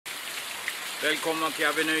Välkomna till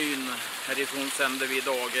Avenyn. Härifrån sänder vi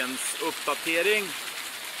dagens uppdatering.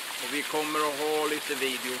 Och vi kommer att ha lite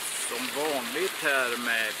videos som vanligt här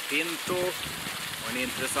med Pinto. Och en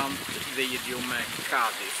intressant video med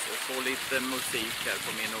Cadiz. Och så lite musik här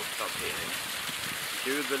på min uppdatering.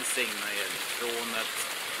 Gud välsigna er från ett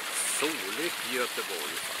soligt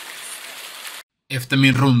Göteborg faktiskt. Efter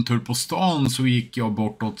min rundtur på stan så gick jag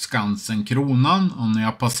bortåt Skansen Kronan, och när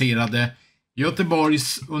jag passerade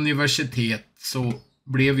Göteborgs universitet så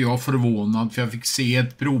blev jag förvånad, för jag fick se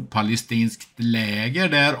ett pro-palestinskt läger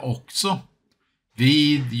där också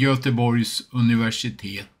vid Göteborgs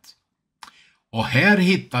universitet. Och här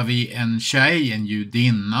hittar vi en tjej, en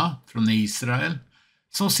judinna från Israel,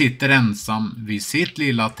 som sitter ensam vid sitt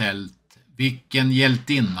lilla tält. Vilken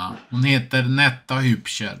hjältinna! Hon heter Netta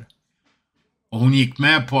Hübscher. Och hon gick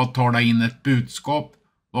med på att tala in ett budskap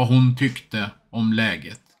vad hon tyckte om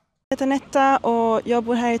läget. Jag heter Netta och jag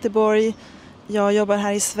bor här i Göteborg. Jag jobbar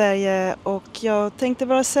här i Sverige och jag tänkte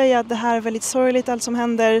bara säga att det här är väldigt sorgligt allt som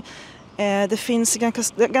händer. Det finns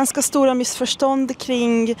ganska stora missförstånd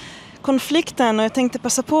kring konflikten och jag tänkte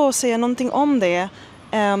passa på att säga någonting om det.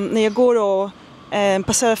 När jag går och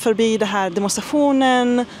passerar förbi den här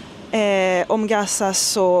demonstrationen om Gaza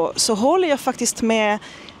så håller jag faktiskt med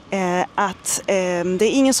att det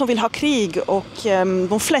är ingen som vill ha krig, och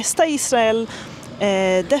de flesta i Israel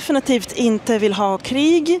definitivt inte vill ha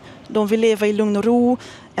krig. De vill leva i lugn och ro.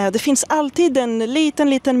 Det finns alltid en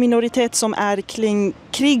liten minoritet som är kring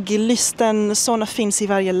kriglysten. Sådana finns i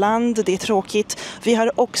varje land. Det är tråkigt. Vi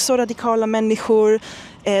har också radikala människor.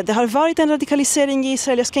 Det har varit en radikalisering i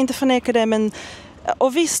Israel, jag ska inte förneka det,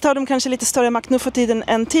 och visst har de kanske lite större makt nu för tiden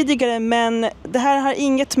än tidigare, men det här har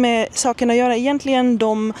inget med saken att göra egentligen.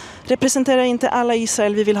 De representerar inte alla i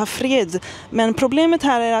Israel, vi vill ha fred. Men problemet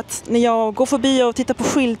här är att när jag går förbi och tittar på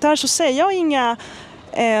skyltar så ser jag inga...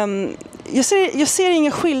 Jag ser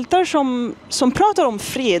inga skyltar som pratar om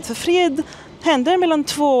fred. För fred händer mellan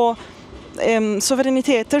två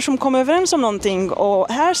suveräniteter som kommer överens om någonting, och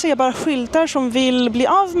här ser jag bara skyltar som vill bli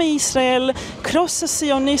av med Israel, krossa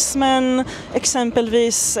sionismen,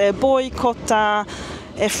 exempelvis bojkotta,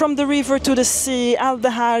 from the river to the sea, allt det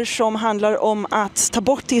här som handlar om att ta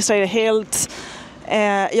bort Israel helt.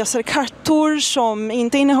 Jag ser kartor som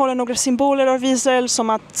inte innehåller några symboler av Israel, som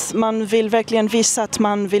att man vill verkligen visa att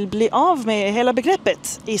man vill bli av med hela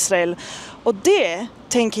begreppet Israel, och det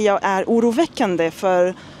tänker jag är oroväckande,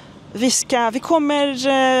 för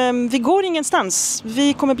vi går ingenstans.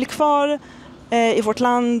 Vi kommer bli kvar i vårt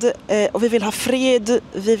land och vi vill ha fred.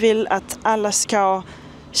 Vi vill att alla ska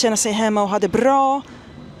känna sig hemma och ha det bra.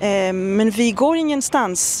 Men vi går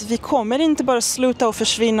ingenstans. Vi kommer inte bara sluta och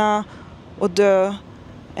försvinna och dö.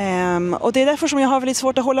 Och det är därför som jag har väldigt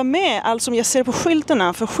svårt att hålla med allt som jag ser på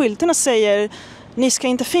skyltarna. För skyltarna säger, ni ska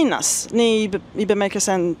inte finnas. Ni i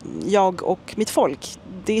bemärkelsen jag och mitt folk.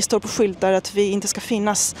 Det står på skyltar att vi inte ska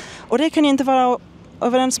finnas. Och det kan jag inte vara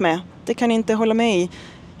överens med. Det kan jag inte hålla med i.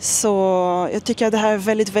 Så jag tycker att det här är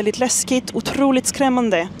väldigt, väldigt läskigt. Otroligt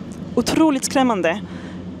skrämmande. Otroligt skrämmande.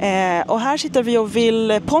 Och här sitter vi och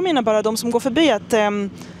vill påminna bara de som går förbi att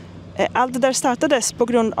allt det där startades på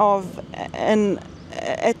grund av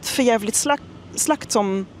ett förjävligt slakt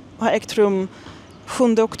som har ägt rum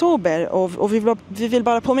 7 oktober. Och vi vill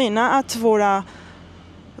bara påminna att våra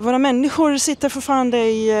människor sitter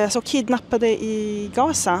fortfarande så kidnappade i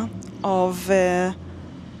Gaza av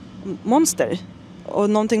monster. Och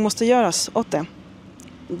någonting måste göras åt det.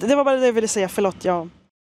 Det var bara det jag ville säga. Förlåt, ja.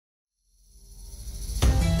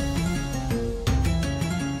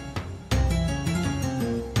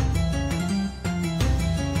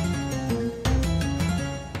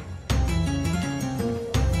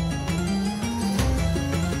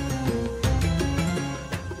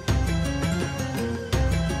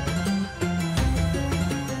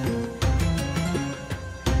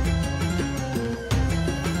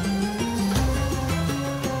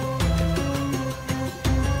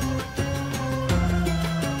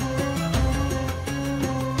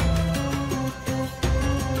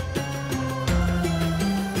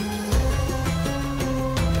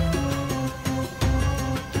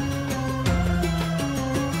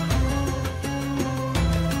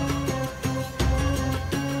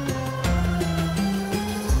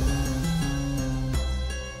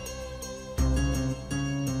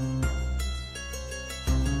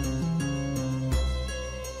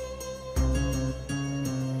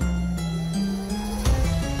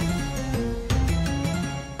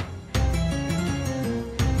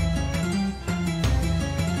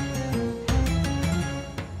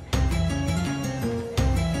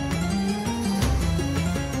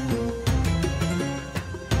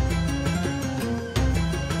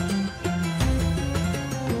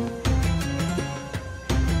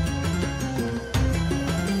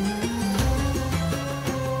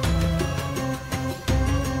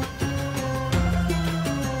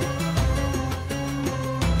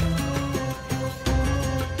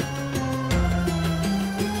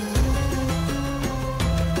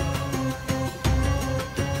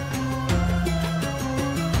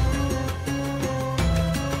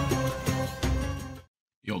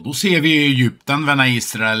 Och då ser vi Egypten vända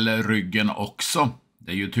Israel ryggen också.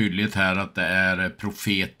 Det är ju tydligt här att det är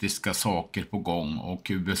profetiska saker på gång och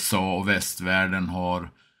USA och västvärlden har,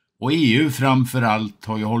 och EU framförallt,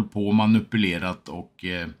 har ju hållit på och manipulerat och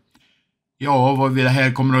ja, vad det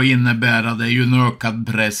här kommer att innebära, det är ju en ökad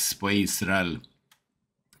press på Israel.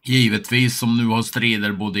 Givetvis som nu har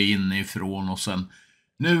strider både inifrån och sen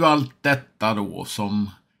nu allt detta då som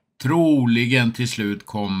troligen till slut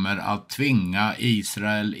kommer att tvinga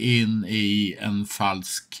Israel in i en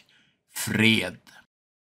falsk fred.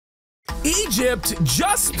 Egypt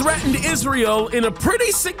just threatened Israel in a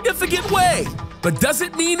pretty significant way. But does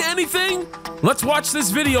it mean anything? Let's watch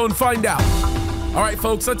this video and find out. All right,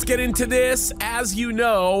 folks, let's get into this. As you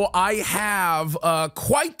know, I have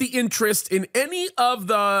quite the interest in any of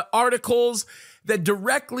the articles that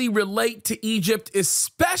directly relate to Egypt,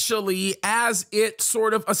 especially as it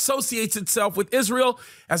sort of associates itself with Israel.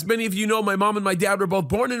 As many of you know, my mom and my dad were both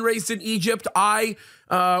born and raised in Egypt. I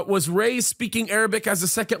was raised speaking Arabic as a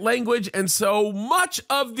second language, and so much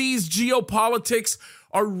of these geopolitics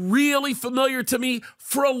are really familiar to me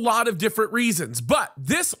for a lot of different reasons. But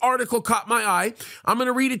this article caught my eye. I'm going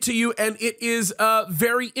to read it to you, and it is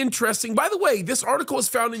very interesting. By the way, this article is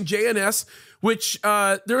found in JNS, which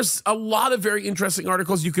there's a lot of very interesting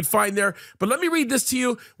articles you could find there. But let me read this to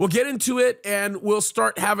you. We'll get into it, and we'll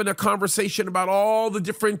start having a conversation about all the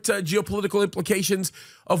different geopolitical implications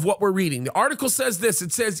of what we're reading. The article says this.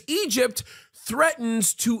 It says, Egypt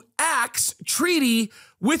threatens to axe treaty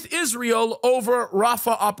with Israel over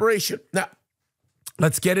Rafah operation. Now,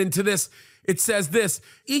 let's get into this. It says this: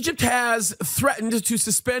 Egypt has threatened to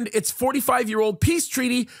suspend its 45-year-old peace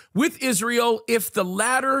treaty with Israel if the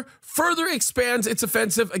latter further expands its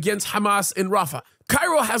offensive against Hamas in Rafah.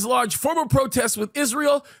 Cairo has lodged formal protests with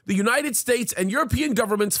Israel, the United States, and European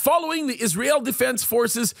governments following the Israel Defense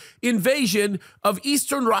Forces invasion of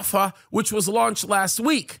eastern Rafah, which was launched last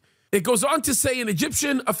week. It goes on to say an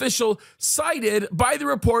Egyptian official cited by the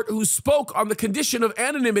report who spoke on the condition of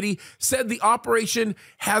anonymity said the operation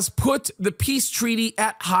has put the peace treaty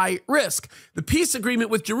at high risk. The peace agreement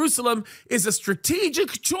with Jerusalem is a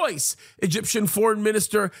strategic choice, Egyptian Foreign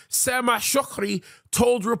Minister Samah Shoukry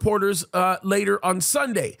told reporters later on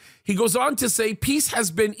Sunday. He goes on to say peace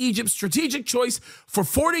has been Egypt's strategic choice for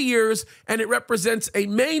 40 years, and it represents a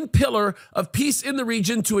main pillar of peace in the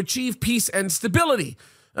region to achieve peace and stability.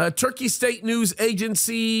 Turkey State News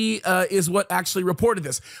Agency is what actually reported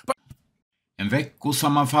this. En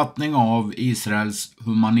veckosammanfattning av Israels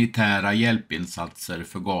humanitära hjälpinsatser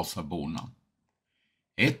för Gazaborna.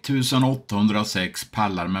 1806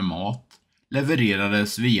 pallar med mat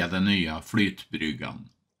levererades via den nya flytbryggan.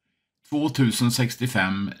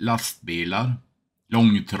 2065 lastbilar,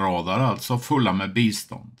 långtradare alltså, fulla med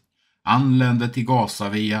bistånd, anlände till Gaza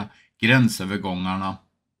via gränsövergångarna,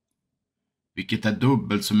 vilket är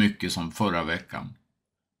dubbelt så mycket som förra veckan.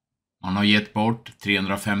 Man har gett bort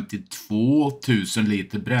 352 000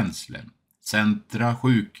 liter bränsle, centra,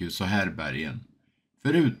 sjukhus och härbergen,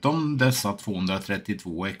 förutom dessa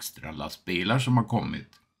 232 extra lastbilar som har kommit.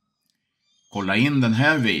 Kolla in den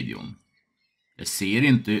här videon. Det ser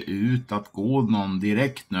inte ut att gå någon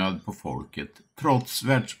direkt nöd på folket trots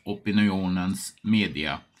världsopinionens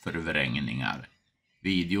mediaförvrängningar.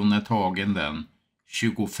 Videon är tagen den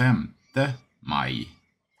 25 maj.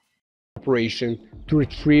 Operation to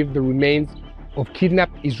retrieve the remains of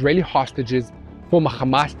kidnapped Israeli hostages from a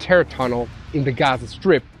Hamas terror tunnel in the Gaza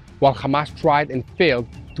Strip, while Hamas tried and failed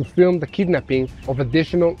to film the kidnapping of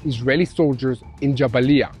additional Israeli soldiers in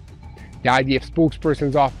Jabalia. The IDF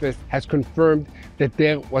spokesperson's office has confirmed that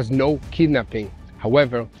there was no kidnapping.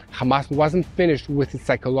 However, Hamas wasn't finished with its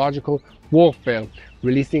psychological warfare,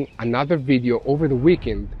 releasing another video over the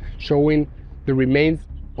weekend showing the remains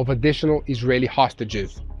of additional Israeli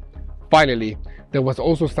hostages. Finally, there was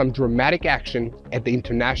also some dramatic action at the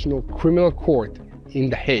International Criminal Court in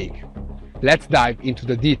The Hague. Let's dive into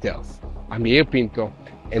the details. I'm Yair Pinto,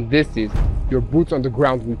 and this is your Boots on the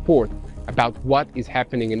Ground report about what is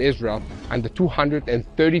happening in Israel on the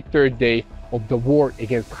 233rd day of the war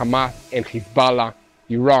against Hamas and Hezbollah,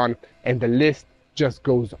 Iran, and the list just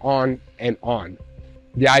goes on and on.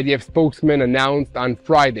 The IDF spokesman announced on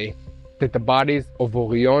Friday that the bodies of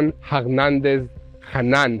Orion Hernandez,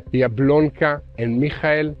 Hanan Yablonka, and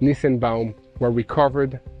Michael Nissenbaum were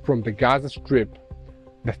recovered from the Gaza Strip.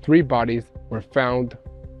 The three bodies were found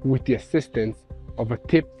with the assistance of a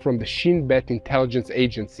tip from the Shin Bet intelligence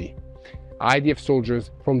agency. IDF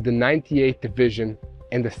soldiers from the 98th Division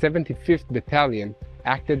and the 75th Battalion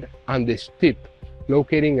acted on this tip,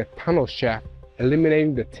 locating a tunnel shaft,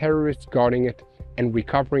 eliminating the terrorists guarding it, and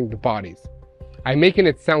recovering the bodies. I'm making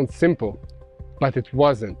it sound simple, But it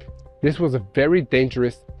wasn't. This was a very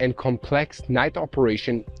dangerous and complex night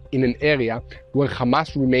operation in an area where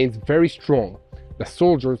Hamas remains very strong. The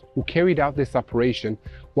soldiers who carried out this operation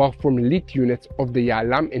were from elite units of the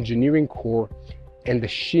Yalam Engineering Corps and the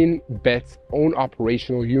Shin Bet's own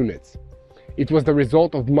operational units. It was the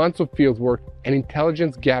result of months of fieldwork and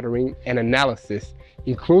intelligence gathering and analysis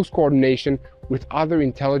in close coordination with other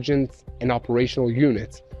intelligence and operational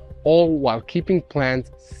units, all while keeping plans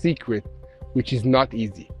secret, which is not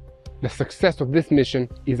easy. The success of this mission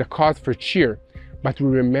is a cause for cheer, but we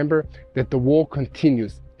remember that the war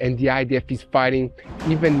continues and the IDF is fighting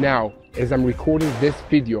even now as I'm recording this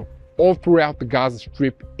video all throughout the Gaza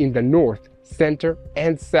Strip in the north, center,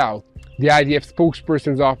 and south. The IDF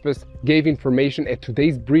spokesperson's office gave information at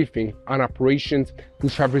today's briefing on operations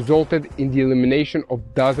which have resulted in the elimination of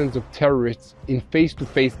dozens of terrorists in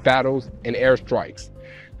face-to-face battles and airstrikes.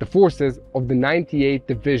 The forces of the 98th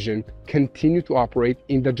Division continue to operate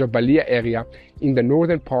in the Jabalia area in the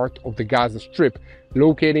northern part of the Gaza Strip,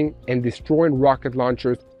 locating and destroying rocket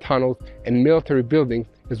launchers, tunnels, and military buildings,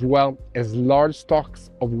 as well as large stocks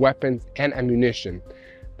of weapons and ammunition.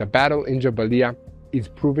 The battle in Jabalia is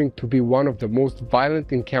proving to be one of the most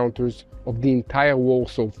violent encounters of the entire war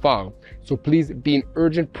so far, so please be in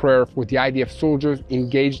urgent prayer for the IDF soldiers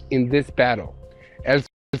engaged in this battle.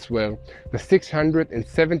 Elsewhere, the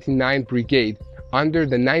 679th Brigade under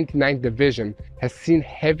the 99th Division has seen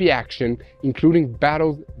heavy action, including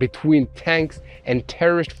battles between tanks and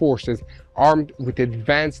terrorist forces armed with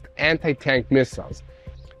advanced anti-tank missiles.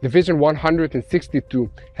 Division 162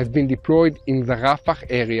 has been deployed in the Rafah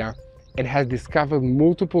area and has discovered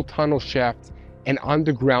multiple tunnel shafts and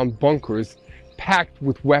underground bunkers packed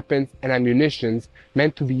with weapons and ammunition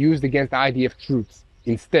meant to be used against IDF troops.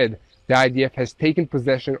 Instead, the IDF has taken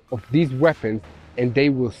possession of these weapons and they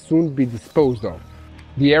will soon be disposed of.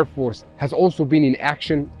 The Air Force has also been in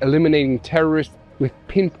action eliminating terrorists with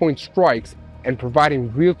pinpoint strikes and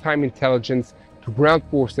providing real-time intelligence to ground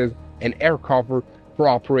forces and air cover for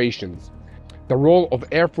operations. The role of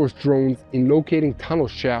Air Force drones in locating tunnel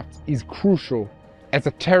shafts is crucial, as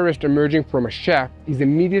a terrorist emerging from a shaft is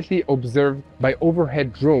immediately observed by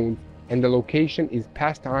overhead drones and the location is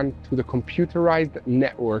passed on to the computerized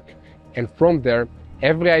network, and from there,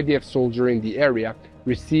 every IDF soldier in the area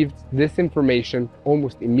receives this information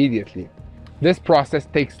almost immediately. This process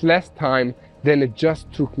takes less time than it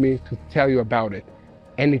just took me to tell you about it,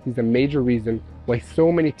 and it is a major reason why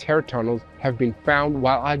so many terror tunnels have been found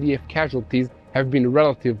while IDF casualties have been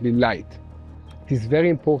relatively light. It is very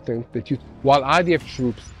important that while IDF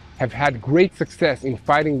troops have had great success in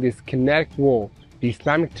fighting this kinetic war, the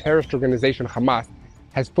Islamic terrorist organization Hamas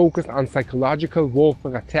has focused on psychological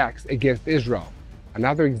warfare attacks against Israel.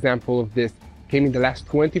 Another example of this came in the last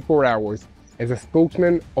 24 hours as a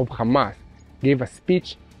spokesman of Hamas gave a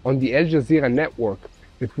speech on the Al Jazeera network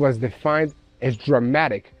that was defined as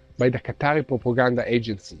dramatic by the Qatari propaganda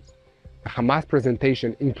agency. The Hamas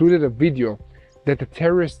presentation included a video that the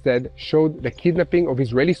terrorists said showed the kidnapping of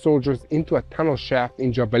Israeli soldiers into a tunnel shaft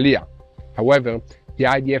in Jabalia. However, the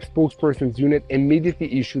IDF spokesperson's unit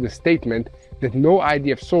immediately issued a statement that no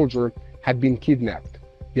IDF soldier had been kidnapped.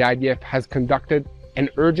 The IDF has conducted an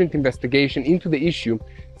urgent investigation into the issue,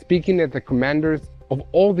 speaking at the commanders of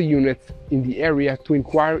all the units in the area to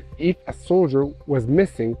inquire if a soldier was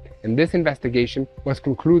missing, and this investigation was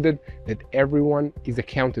concluded that everyone is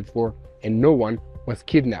accounted for and no one was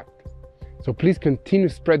kidnapped. So please continue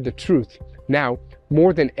to spread the truth. Now,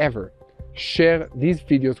 more than ever, share these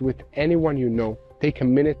videos with anyone you know. Take a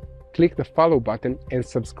minute, click the follow button and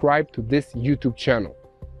subscribe to this YouTube channel.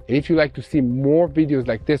 And if you'd like to see more videos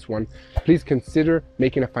like this one, please consider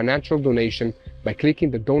making a financial donation by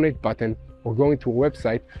clicking the donate button or going to our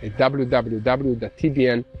website at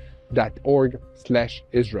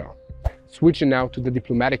www.tbn.org/Israel. Switching now to the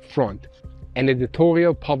diplomatic front, an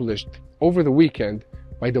editorial published over the weekend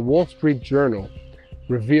by the Wall Street Journal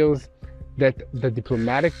reveals that the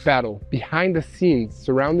diplomatic battle behind the scenes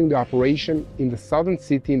surrounding the operation in the southern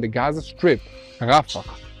city in the Gaza Strip, Rafah.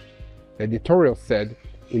 The editorial said,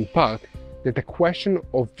 in part, that the question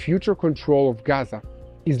of future control of Gaza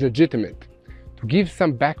is legitimate. To give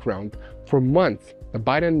some background, for months the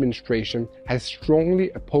Biden administration has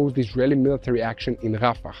strongly opposed Israeli military action in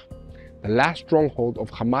Rafah, the last stronghold of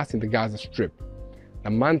Hamas in the Gaza Strip. The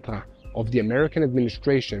mantra of the American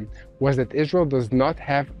administration was that Israel does not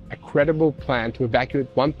have a credible plan to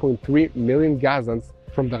evacuate 1.3 million Gazans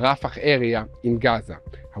from the Rafah area in Gaza.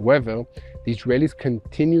 However, the Israelis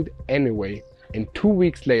continued anyway, and 2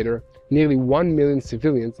 weeks later, nearly 1 million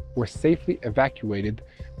civilians were safely evacuated,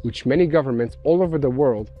 which many governments all over the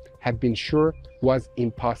world had been sure was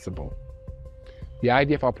impossible. the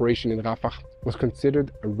IDF operation in Rafah was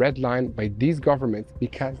considered a red line by these governments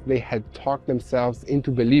because they had talked themselves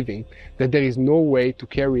into believing that there is no way to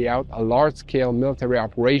carry out a large-scale military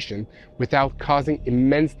operation without causing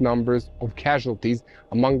immense numbers of casualties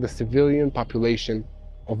among the civilian population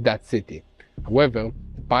of that city. However,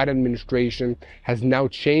 the Biden administration has now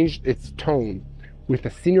changed its tone, with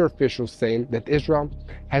a senior official saying that Israel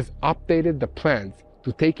has updated the plans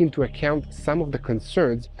to take into account some of the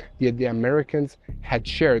concerns that the Americans had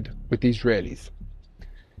shared with the Israelis.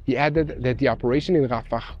 He added that the operation in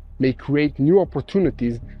Rafah may create new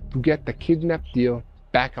opportunities to get the kidnap deal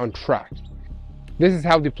back on track. This is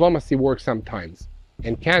how diplomacy works sometimes,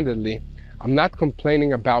 and candidly, I'm not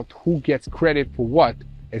complaining about who gets credit for what,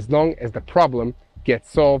 as long as the problem gets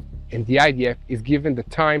solved and the IDF is given the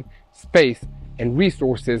time, space, and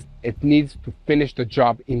resources it needs to finish the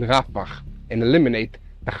job in Rafah and eliminate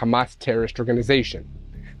the Hamas terrorist organization.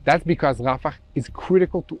 That's because Rafah is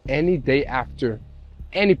critical to any day after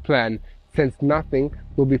any plan, since nothing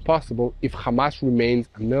will be possible if Hamas remains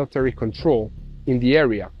a military control in the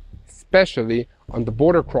area, especially on the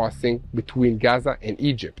border crossing between Gaza and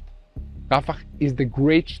Egypt. Rafah is the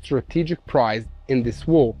great strategic prize in this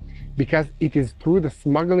war because it is through the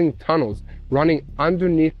smuggling tunnels running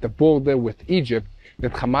underneath the border with Egypt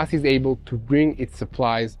that Hamas is able to bring its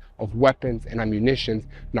supplies of weapons and ammunition,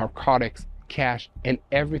 narcotics, cash, and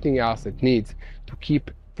everything else it needs to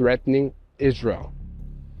keep threatening Israel.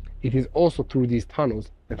 It is also through these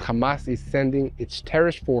tunnels that Hamas is sending its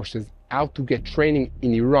terrorist forces out to get training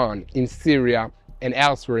in Iran, in Syria, and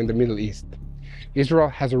elsewhere in the Middle East. Israel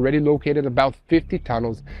has already located about 50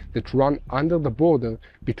 tunnels that run under the border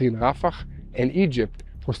between Rafah and Egypt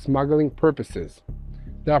for smuggling purposes.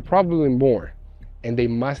 There are probably more, and they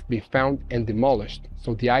must be found and demolished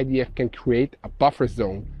so the IDF can create a buffer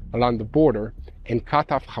zone along the border and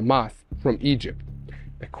cut off Hamas from Egypt.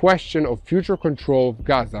 The question of future control of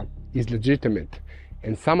Gaza is legitimate,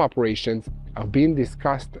 and some operations are being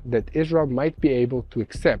discussed that Israel might be able to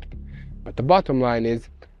accept. But the bottom line is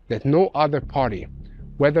that no other party,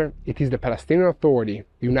 whether it is the Palestinian Authority,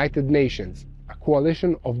 the United Nations, a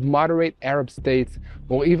coalition of moderate Arab states,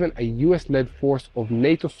 or even a US-led force of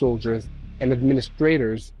NATO soldiers and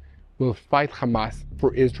administrators, will fight Hamas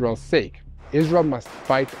for Israel's sake. Israel must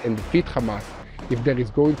fight and defeat Hamas if there is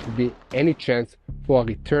going to be any chance for a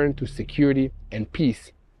return to security and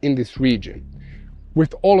peace in this region.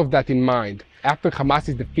 With all of that in mind, after Hamas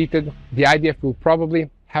is defeated, the IDF will probably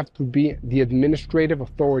have to be the administrative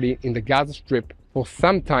authority in the Gaza Strip for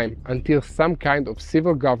some time until some kind of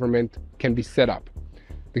civil government can be set up.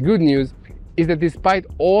 The good news is that despite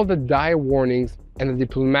all the dire warnings and the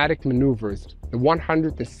diplomatic maneuvers, the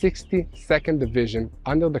 162nd Division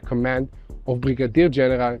under the command of Brigadier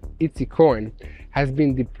General Itzi Cohen has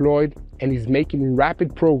been deployed and is making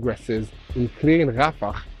rapid progresses in clearing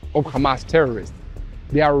Rafah of Hamas terrorists.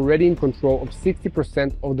 They are already in control of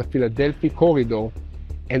 60% of the Philadelphia corridor,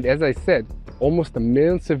 and as I said, almost 1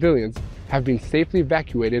 million civilians have been safely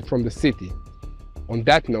evacuated from the city. On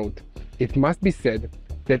that note, it must be said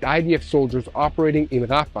that IDF soldiers operating in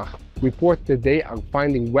Rafah report that they are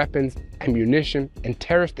finding weapons, ammunition, and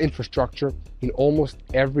terrorist infrastructure in almost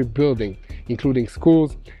every building, including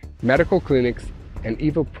schools, medical clinics, and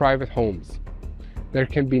even private homes. There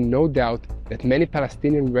can be no doubt that many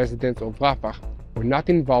Palestinian residents of Rafah were not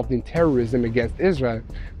involved in terrorism against Israel,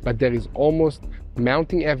 but there is almost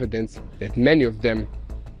mounting evidence that many of them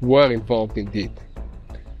were involved indeed.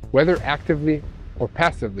 Whether actively or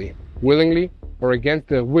passively, willingly or against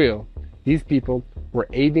their will, these people were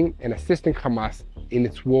aiding and assisting Hamas in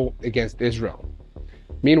its war against Israel.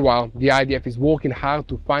 Meanwhile, the IDF is working hard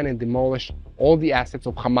to find and demolish all the assets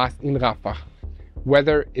of Hamas in Rafah,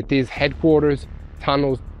 whether it is headquarters,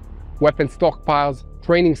 tunnels, weapon stockpiles,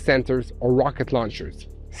 training centers, or rocket launchers.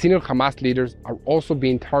 Senior Hamas leaders are also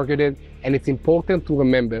being targeted, and it's important to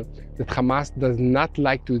remember that Hamas does not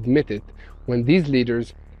like to admit it when these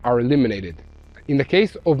leaders are eliminated. In the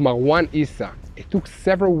case of Marwan Issa, it took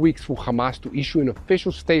several weeks for Hamas to issue an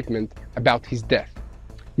official statement about his death.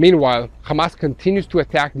 Meanwhile, Hamas continues to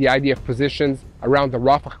attack the IDF positions around the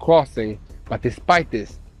Rafah crossing, but despite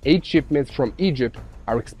this, 8 shipments from Egypt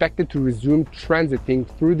are expected to resume transiting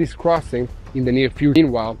through this crossing in the near future.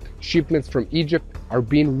 Meanwhile, shipments from Egypt are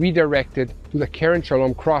being redirected to the Keren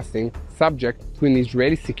Shalom crossing, subject to an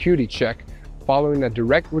Israeli security check following a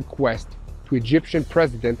direct request to Egyptian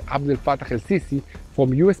President Abdel Fattah el-Sisi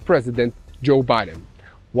from US President Joe Biden.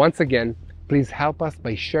 Once again, please help us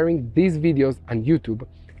by sharing these videos on YouTube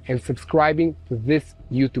and subscribing to this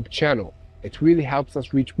YouTube channel. It really helps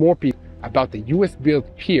us reach more people about the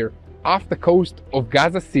US-built pier off the coast of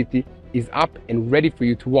Gaza City is up and ready for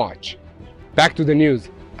you to watch. Back to the news.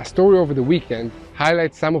 A story over the weekend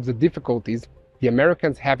highlights some of the difficulties the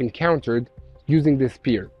Americans have encountered using this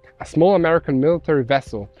pier. A small American military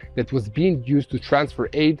vessel that was being used to transfer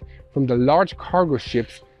aid from the large cargo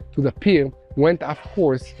ships to the pier went off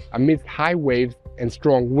course amidst high waves and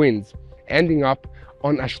strong winds, ending up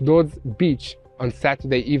on Ashdod's beach on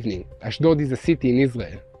Saturday evening. Ashdod is a city in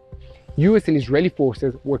Israel. US and Israeli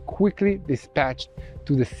forces were quickly dispatched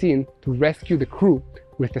to the scene to rescue the crew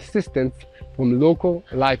with assistance from local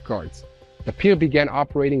lifeguards. The pier began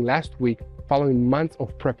operating last week following months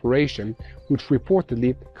of preparation, which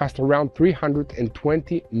reportedly cost around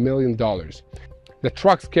 $320 million. The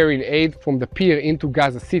trucks carrying aid from the pier into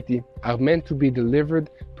Gaza City are meant to be delivered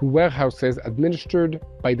to warehouses administered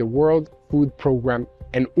by the World Food Program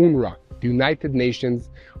and UNRWA, the United Nations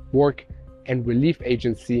Work and Relief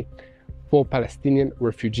Agency for Palestinian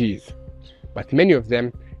refugees. But many of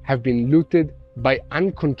them have been looted by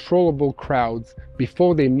uncontrollable crowds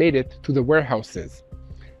before they made it to the warehouses.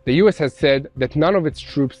 The US has said that none of its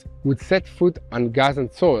troops would set foot on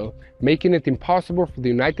Gazan soil, making it impossible for the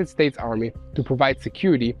United States Army to provide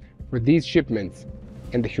security for these shipments,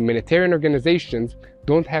 and the humanitarian organizations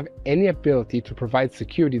don't have any ability to provide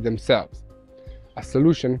security themselves. A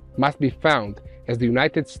solution must be found, as the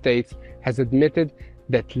United States has admitted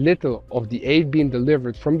that little of the aid being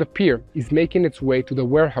delivered from the pier is making its way to the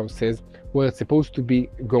warehouses where it's supposed to be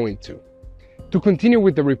going to. To continue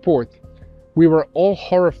with the report, we were all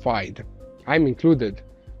horrified, I'm included,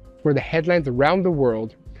 for the headlines around the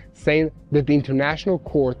world saying that the International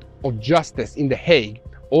Court of Justice in The Hague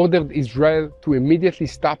ordered Israel to immediately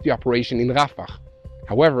stop the operation in Rafah.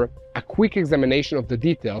 However, a quick examination of the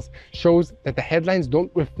details shows that the headlines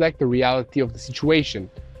don't reflect the reality of the situation.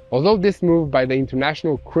 Although this move by the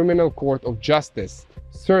International Criminal Court of Justice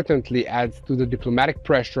certainly adds to the diplomatic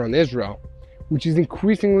pressure on Israel, which is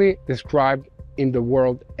increasingly described in the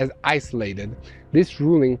world as isolated, this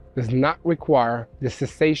ruling does not require the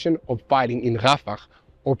cessation of fighting in Rafah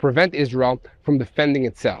or prevent Israel from defending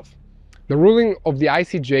itself. The ruling of the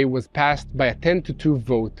ICJ was passed by a 10-2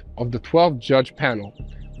 vote of the 12-judge panel,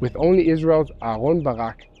 with only Israel's Aaron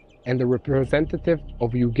Barak and the representative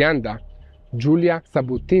of Uganda, Julia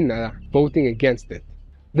Sabutina, voting against it.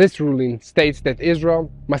 This ruling states that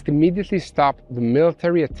Israel must immediately stop the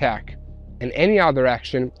military attack and any other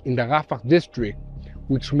action in the Rafah district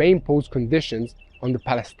which may impose conditions on the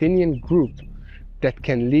Palestinian group that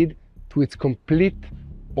can lead to its complete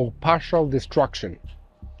or partial destruction.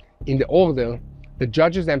 In the order, the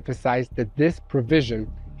judges emphasized that this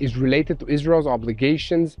provision is related to Israel's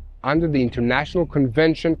obligations under the International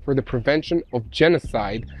Convention for the Prevention of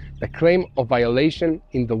Genocide. The claim of violation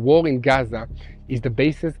in the war in Gaza is the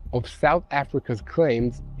basis of South Africa's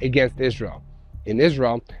claims against Israel. In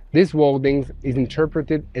Israel, this wording is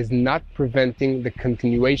interpreted as not preventing the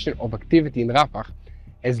continuation of activity in Rafah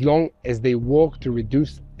as long as they work to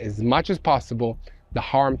reduce as much as possible the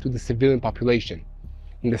harm to the civilian population.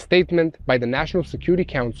 In the statement by the National Security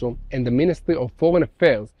Council and the Ministry of Foreign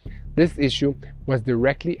Affairs, this issue was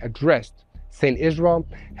directly addressed, saying Israel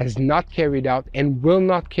has not carried out and will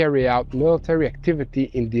not carry out military activity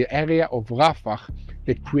in the area of Rafah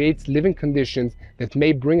that creates living conditions that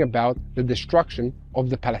may bring about the destruction of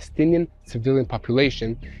the Palestinian civilian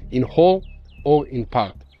population in whole or in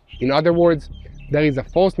part. In other words, there is a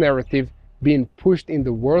false narrative being pushed in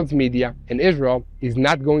the world's media, and Israel is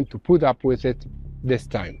not going to put up with it this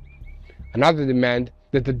time. Another demand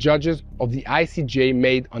that the judges of the ICJ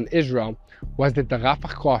made on Israel was that the Rafah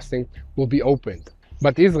crossing will be opened.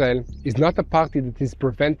 But Israel is not a party that is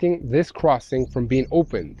preventing this crossing from being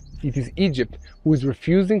opened. It is Egypt who is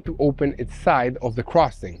refusing to open its side of the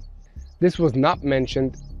crossing. This was not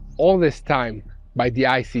mentioned all this time by the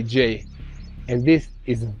ICJ, and this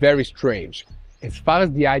is very strange. As far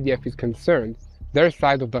as the IDF is concerned, their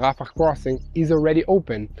side of the Rafah crossing is already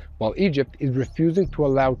open, while Egypt is refusing to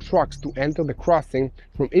allow trucks to enter the crossing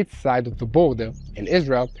from its side of the border, and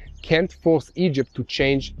Israel can't force Egypt to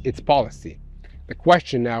change its policy. The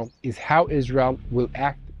question now is how Israel will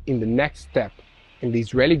act in the next step, and the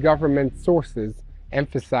Israeli government sources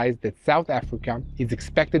emphasize that South Africa is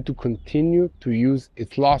expected to continue to use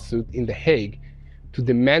its lawsuit in The Hague to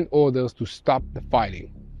demand orders to stop the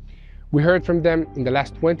fighting. We heard from them in the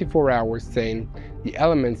last 24 hours saying the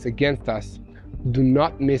elements against us do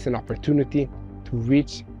not miss an opportunity to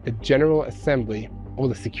reach the General Assembly or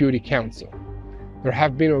the Security Council. There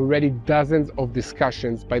have been already dozens of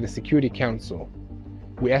discussions by the Security Council.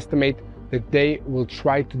 We estimate that they will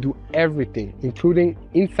try to do everything, including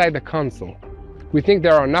inside the Council. We think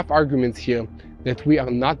there are enough arguments here that we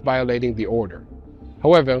are not violating the order.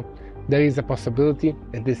 However, there is a possibility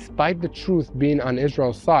that despite the truth being on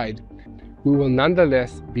Israel's side, we will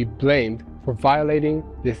nonetheless be blamed for violating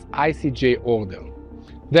this ICJ order.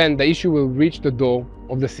 Then the issue will reach the door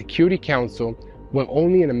of the Security Council, where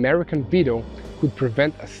only an American veto could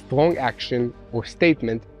prevent a strong action or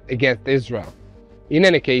statement against Israel. In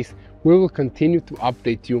any case, we will continue to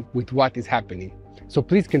update you with what is happening. So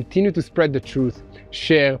please continue to spread the truth,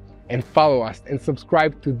 share, and follow us, and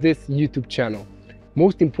subscribe to this YouTube channel.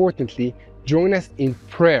 Most importantly, join us in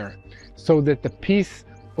prayer so that the peace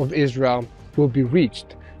of Israel will be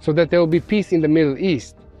reached, so that there will be peace in the Middle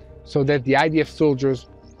East, so that the IDF soldiers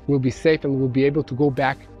will be safe and will be able to go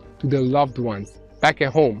back to their loved ones, back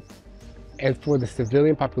at home, and for the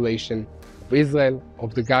civilian population of Israel,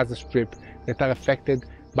 of the Gaza Strip, that are affected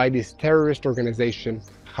by this terrorist organization,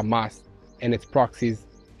 Hamas, and its proxies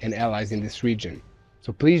and allies in this region.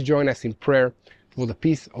 So please join us in prayer for the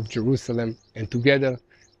peace of Jerusalem, and together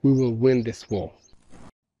we will win this war.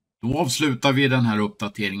 Då avslutar vi den här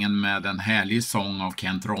uppdateringen med en härlig sång av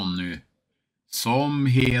Kent Ronny som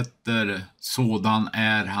heter "Sådan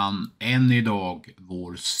är han än idag,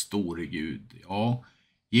 vår store Gud". Ja,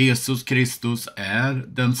 Jesus Kristus är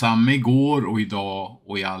densamme igår och idag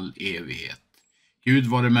och i all evighet. Gud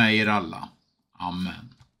vare med er alla. Amen.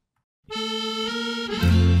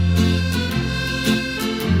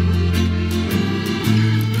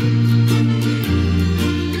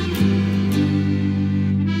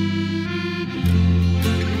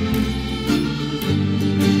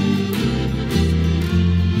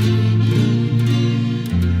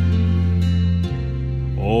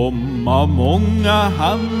 Om av många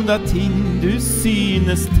handating du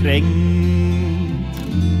synes trängt,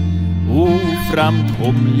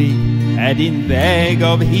 oframkomlig är din väg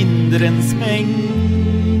av hindrens mängd.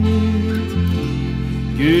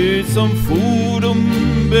 Gud som fordom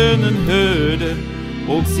bönen hörde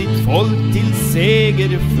och sitt folk till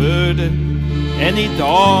seger förde, än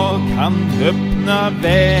idag kan öppna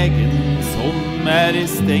vägen som är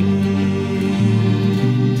stängd.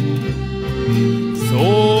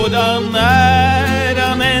 Sådan är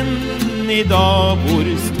han än idag, vår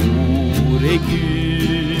store Gud.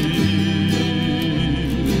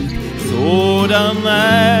 Sådan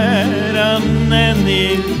är han än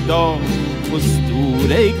idag, vår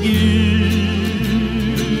store Gud.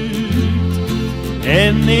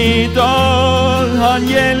 Än idag han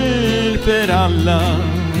hjälper alla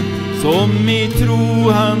som i tro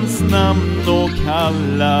hans namn och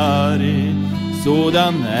kallar.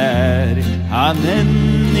 Sådan är han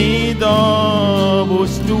än idag, vår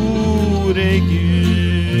store Gud.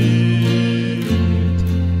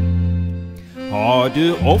 Har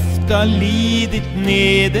du ofta lidit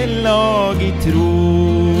nederlag i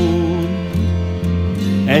tron?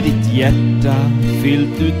 Är ditt hjärta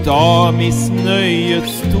fyllt utav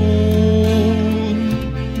missnöjets ton?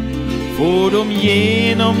 Får de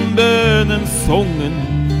genom bönens sången,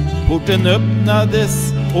 porten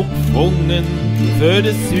öppnades och fången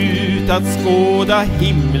fördes ut att skåda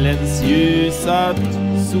himlens ljusa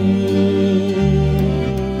sol.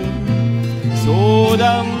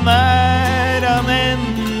 Sådan är han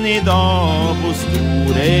än idag, vår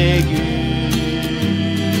store Gud.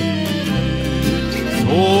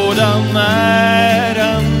 Sådan är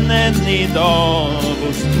han än idag,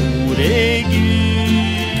 vår store Gud.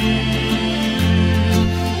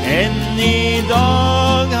 Än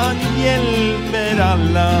idag han hjälper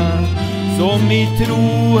alla som i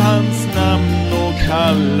tro hans namn och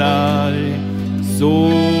kallar.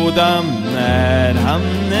 Sådan är han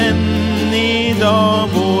än idag,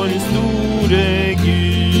 vår store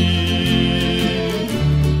Gud.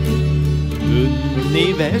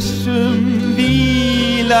 Universum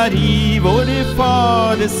vilar i vår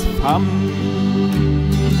faders famn.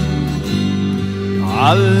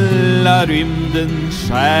 Alla rymdens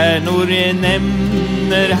stjärnor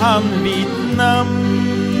nämner han vid namn.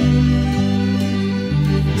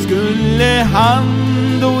 Skulle han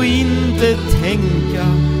då inte tänka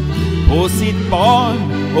på sitt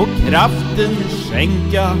barn och kraften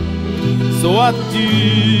skänka, så att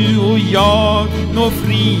du och jag når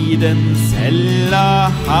fridens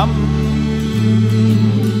hälla hamn?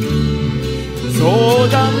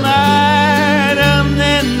 Sådan är han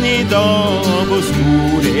än idag, vår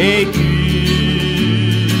store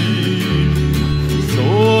Gud.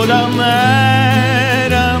 Sådan är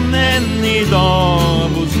han än idag,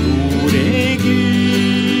 vår store Gud.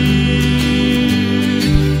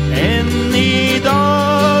 Än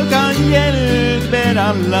idag han hjälper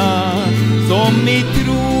alla som i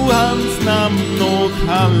tro hans namn och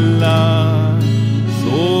kallar.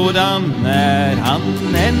 Sådan är han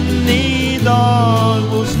än idag,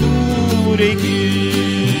 vår store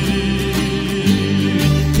Gud.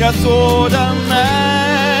 Ja, sådan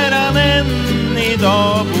är han än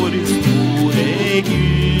idag, vår store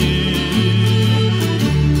Gud.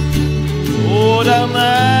 Sådan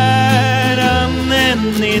är han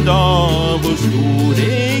än idag, vår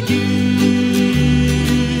store Gud.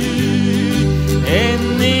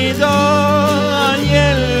 Än idag han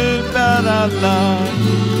hjälper alla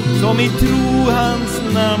som i tro hans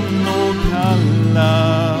namn och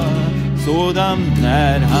kalla. Sådan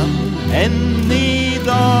är han än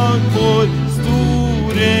idag, vår